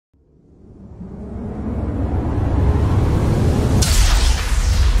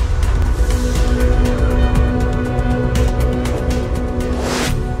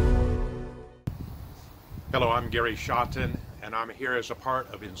Gary Shotton, and I'm here as a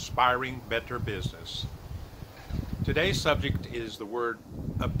part of Inspiring Better Business. Today's subject is the word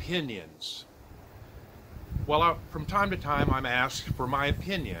opinions. Well, from time to time I'm asked for my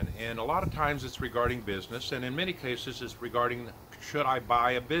opinion, and a lot of times it's regarding business, and in many cases it's regarding should I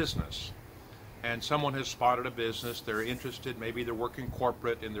buy a business. And someone has spotted a business, they're interested, maybe they're working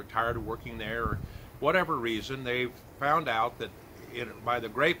corporate and they're tired of working there, or whatever reason, they've found out that by the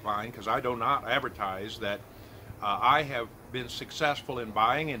grapevine, because I do not advertise, that I have been successful in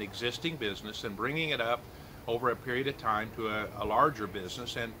buying an existing business and bringing it up over a period of time to a larger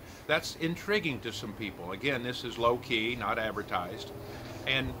business, and that's intriguing to some people. Again, this is low-key, not advertised,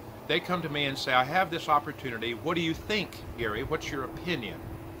 and they come to me and say, I have this opportunity, what do you think, Gary? What's your opinion?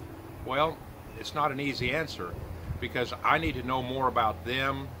 Well, it's not an easy answer, because I need to know more about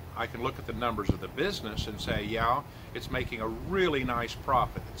them. I can look at the numbers of the business and say, yeah, it's making a really nice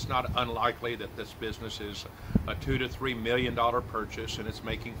profit. It's not unlikely that this business is a $2 to $3 million purchase and it's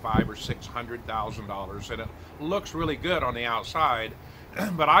making $500,000 or $600,000, and it looks really good on the outside,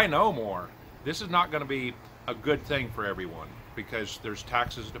 but I know more. This is not going to be a good thing for everyone, because there's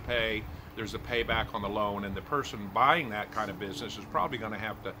taxes to pay, there's a payback on the loan, and the person buying that kind of business is probably going to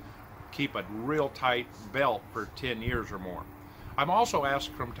have to keep a real tight belt for 10 years or more. I'm also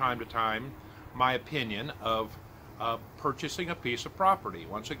asked from time to time my opinion of purchasing a piece of property.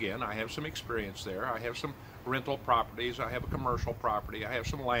 Once again, I have some experience there. I have some rental properties, I have a commercial property, I have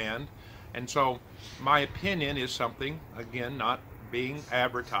some land, and so my opinion is something, again, not being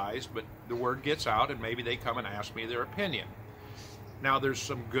advertised, but the word gets out and maybe they come and ask me their opinion. Now, there's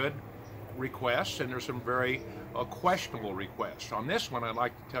some good requests and there's some very questionable requests. On this one, I'd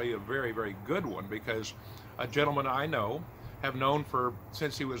like to tell you a very, very good one, because a gentleman I know have known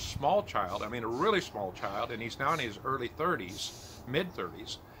since he was a small child, I mean a really small child, and he's now in his early 30s, mid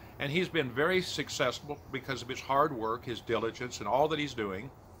 30s, and he's been very successful because of his hard work, his diligence, and all that he's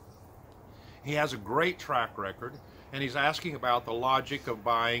doing. He has a great track record, and he's asking about the logic of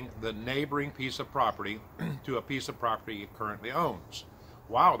buying the neighboring piece of property to a piece of property he currently owns.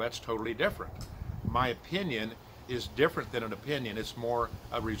 Wow, that's totally different. My opinion is different than an opinion. It's more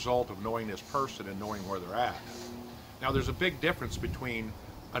a result of knowing this person and knowing where they're at. Now, there's a big difference between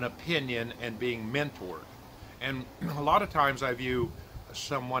an opinion and being mentored. And a lot of times I view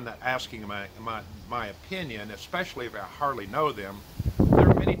someone asking my opinion, especially if I hardly know them,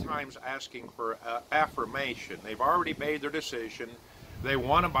 they're many times asking for affirmation. They've already made their decision. They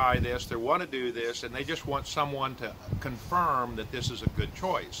want to buy this, they want to do this, and they just want someone to confirm that this is a good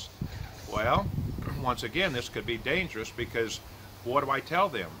choice. Well, once again, this could be dangerous, because what do I tell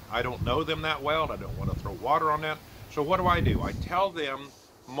them? I don't know them that well. I don't want to throw water on that. So what do? I tell them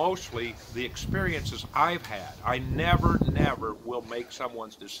mostly the experiences I've had. I never will make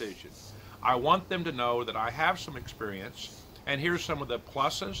someone's decision. I want them to know that I have some experience, and here's some of the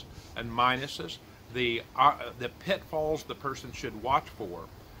pluses and minuses, the pitfalls the person should watch for.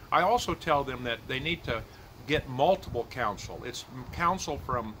 I also tell them that they need to get multiple counsel. It's counsel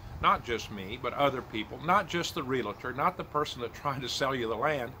from not just me, but other people, not just the realtor, not the person that's trying to sell you the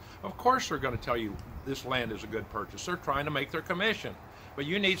land. Of course they're going to tell you this land is a good purchase. They're trying to make their commission. But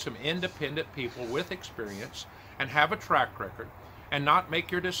you need some independent people with experience and have a track record, and not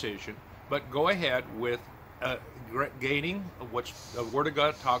make your decision, but go ahead with gaining what the Word of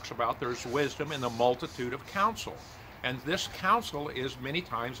God talks about. There's wisdom in the multitude of counsel. And this counsel is many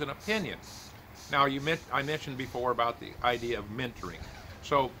times an opinion. Now, I mentioned before about the idea of mentoring.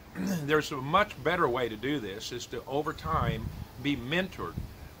 So there's a much better way to do this, is to over time be mentored,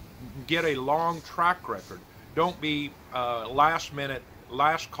 get a long track record. Don't be last minute,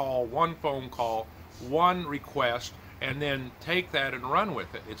 last call, one phone call, one request, and then take that and run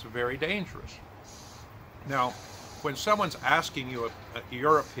with it. It's very dangerous. Now, when someone's asking you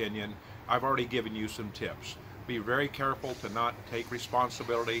your opinion, I've already given you some tips. Be very careful to not take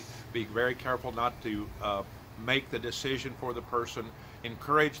responsibility. Be very careful not to make the decision for the person.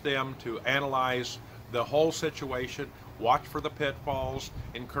 Encourage them to analyze the whole situation, watch for the pitfalls,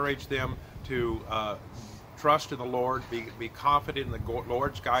 encourage them to trust in the Lord, be confident in the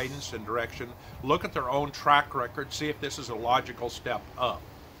Lord's guidance and direction, look at their own track record, see if this is a logical step up.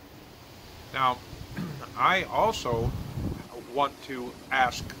 Now, I also want to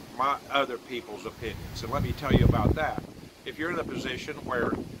ask my other people's opinions, and let me tell you about that. If you're in a position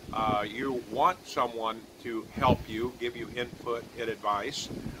where you want someone to help you, give you input and advice,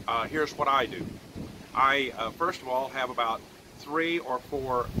 here's what I do. I, first of all, have about 3 or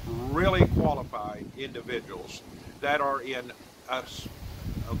 4 really qualified individuals that are in a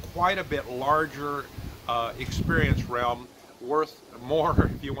quite a bit larger experience realm, worth more,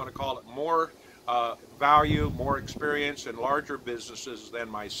 if you want to call it, more value, more experience in larger businesses than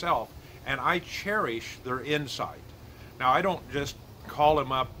myself, and I cherish their insight. Now, I don't just call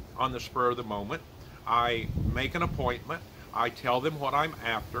them up on the spur of the moment. I make an appointment. I tell them what I'm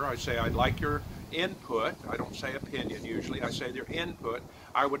after. I say, I'd like your input. I don't say opinion usually. I say their input.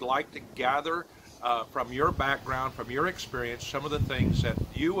 I would like to gather from your background, from your experience, some of the things that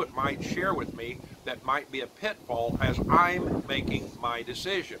you might share with me that might be a pitfall as I'm making my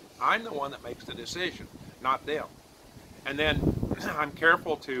decision. I'm the one that makes the decision, not them. And then I'm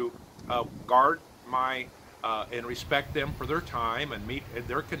careful to guard my and respect them for their time and meet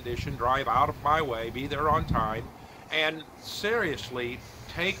their condition, drive out of my way, be there on time, and seriously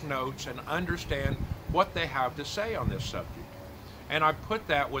take notes and understand what they have to say on this subject. And I put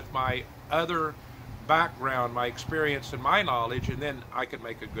that with my other background, my experience and my knowledge, and then I can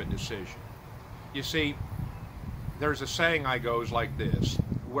make a good decision. You see, there's a saying I goes like this: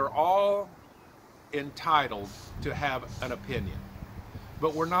 we're all entitled to have an opinion,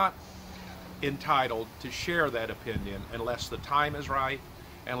 but we're not entitled to share that opinion unless the time is right,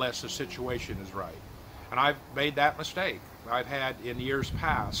 unless the situation is right. And I've made that mistake. I've had in years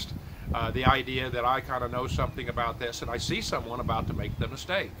past the idea that I kind of know something about this, and I see someone about to make the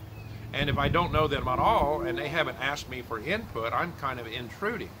mistake. And if I don't know them at all and they haven't asked me for input, I'm kind of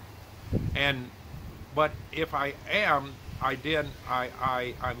intruding. But if I am,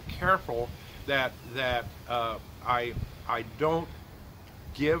 I'm careful that I don't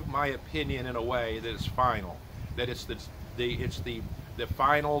give my opinion in a way that is final, that it's the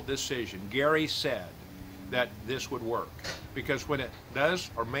final decision. Gary said that this would work, because when it does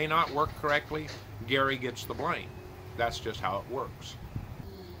or may not work correctly, Gary gets the blame. That's just how it works.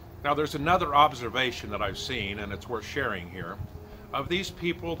 Now, there's another observation that I've seen, and it's worth sharing here, of these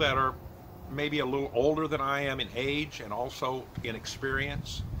people that are maybe a little older than I am in age and also in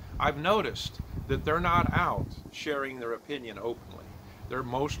experience. I've noticed that they're not out sharing their opinion openly. They're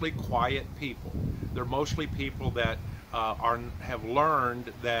mostly quiet people. They're mostly people that have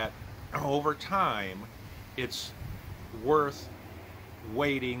learned that over time it's worth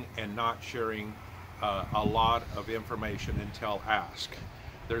waiting and not sharing a lot of information until asked.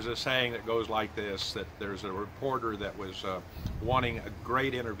 There's a saying that goes like this, that there's a reporter that was wanting a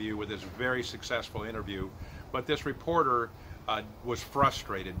great interview with this very successful interview, but this reporter was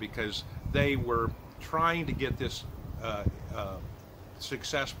frustrated because they were trying to get this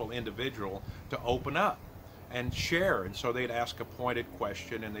successful individual to open up and share. And so they'd ask a pointed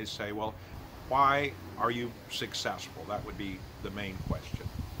question and they'd say, well, why are you successful? That would be the main question.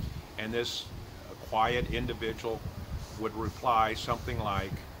 And this quiet individual would reply something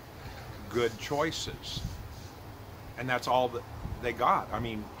like, good choices. And that's all that they got. I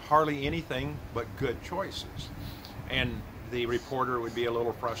mean, hardly anything but good choices. And the reporter would be a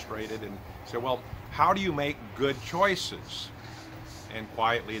little frustrated and say, well, how do you make good choices? And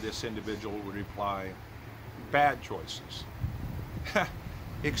quietly this individual would reply, bad choices.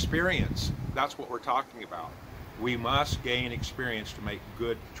 Experience, that's what we're talking about. We must gain experience to make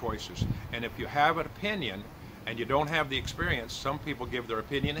good choices. And if you have an opinion and you don't have the experience, some people give their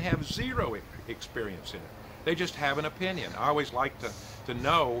opinion and have zero experience in it. They just have an opinion. I always like to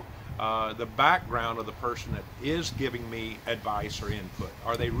know the background of the person that is giving me advice or input.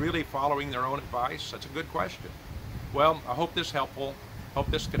 Are they really following their own advice? That's a good question. Well, I hope this is helpful. Hope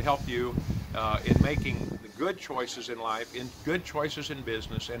this can help you in making the good choices in life, in good choices in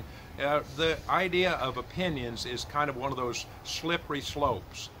business. And the idea of opinions is kind of one of those slippery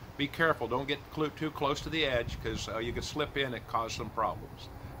slopes. Be careful, don't get too close to the edge, because you could slip in and cause some problems.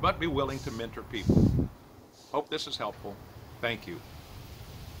 But be willing to mentor people. Hope this is helpful. Thank you.